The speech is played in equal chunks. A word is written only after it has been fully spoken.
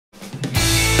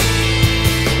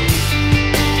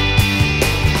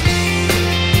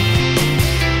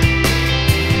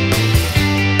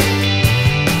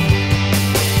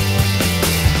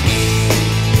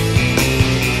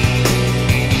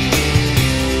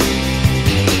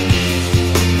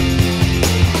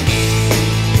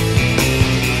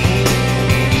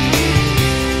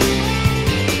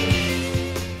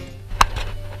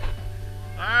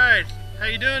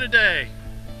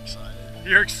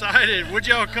excited. What'd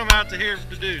y'all come out to here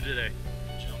to do today?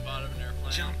 Jump out of an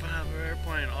airplane. Jump out of an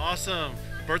airplane. Awesome.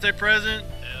 Birthday present?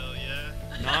 Hell yeah.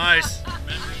 Nice. Remember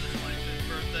the 25th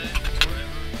birthday?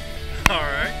 Forever. All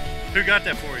right. Who got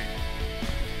that for you?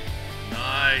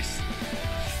 Nice.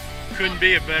 Couldn't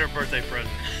be a better birthday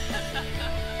present.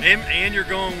 And you're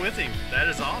going with him. That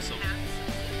is awesome.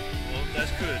 Well,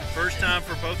 that's good. First time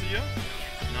for both of you?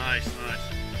 Nice, nice.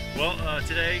 Well,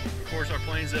 today, of course, our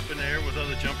plane's up in the air with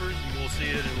other jumpers, and we'll see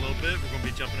it in a little bit. We're going to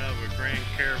be jumping out of a Grand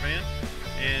Caravan,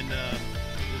 and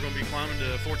we're going to be climbing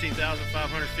to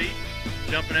 14,500 feet.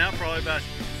 Jumping out, probably about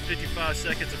 55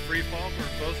 seconds of free fall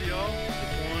for both of y'all,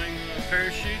 deploying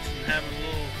parachutes and having a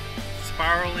little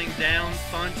spiraling down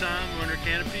fun time under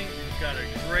canopy. We've got a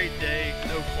great day,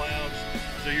 no clouds,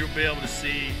 so you'll be able to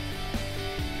see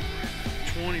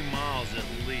 20 miles at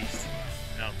least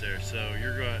out there. So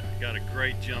got a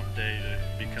great jump day to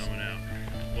be coming out.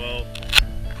 Well,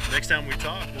 next time we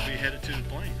talk, we'll be headed to the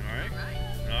plane, all right?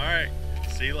 All right.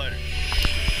 See you later.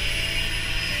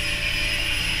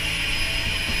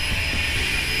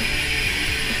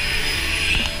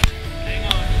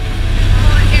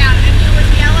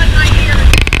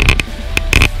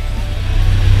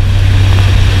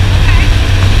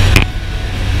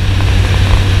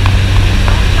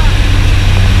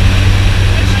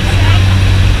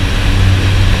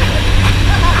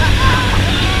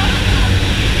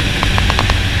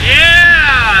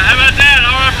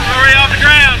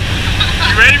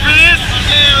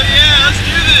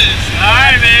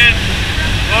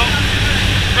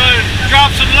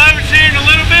 Drop some loads here in a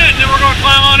little bit, and then we're going to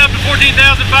climb on up to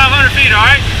 14,500 feet, all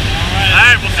right? All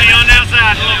right, we'll see you on the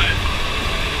outside in a little bit.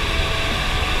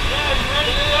 Yeah, you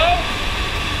ready to go?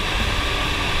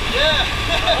 Yeah,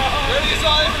 ready as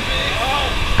I'll ever be.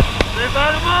 Say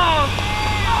bye to Mom.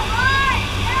 All right,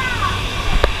 yeah.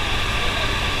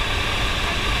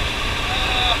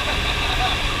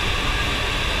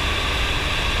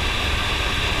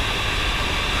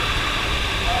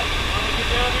 Want to get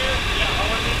down here? Yeah, I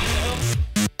want to get help.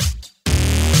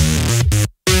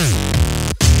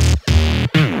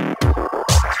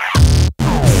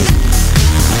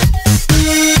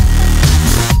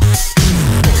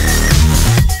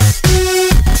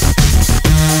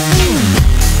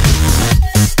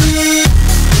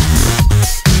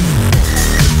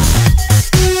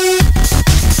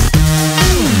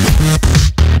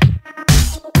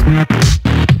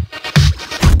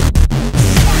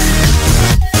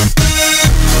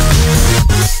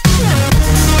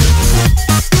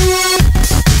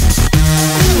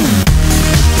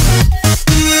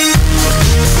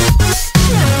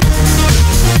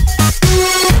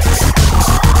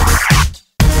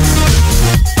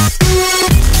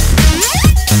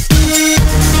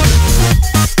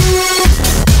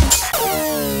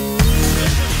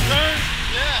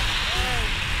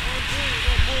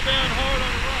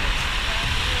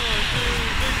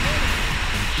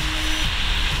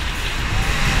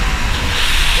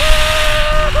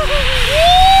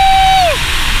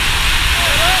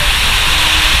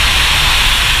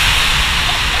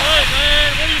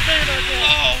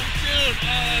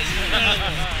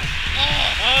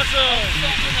 Awesome!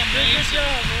 Good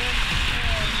job, man.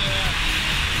 Oh, yeah.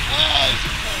 Oh, it's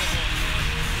incredible.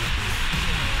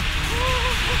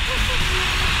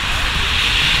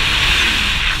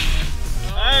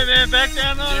 Hey, man, back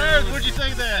down on Earth. What'd you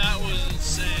think of that? That was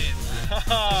insane. That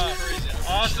was crazy.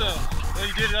 Awesome. Well,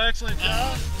 you did an excellent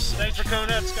job. Thanks for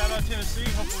coming out to Skydive, Tennessee.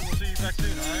 Hopefully we'll see you back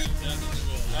soon, all right? Definitely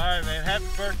will. All right, man. Happy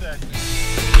birthday.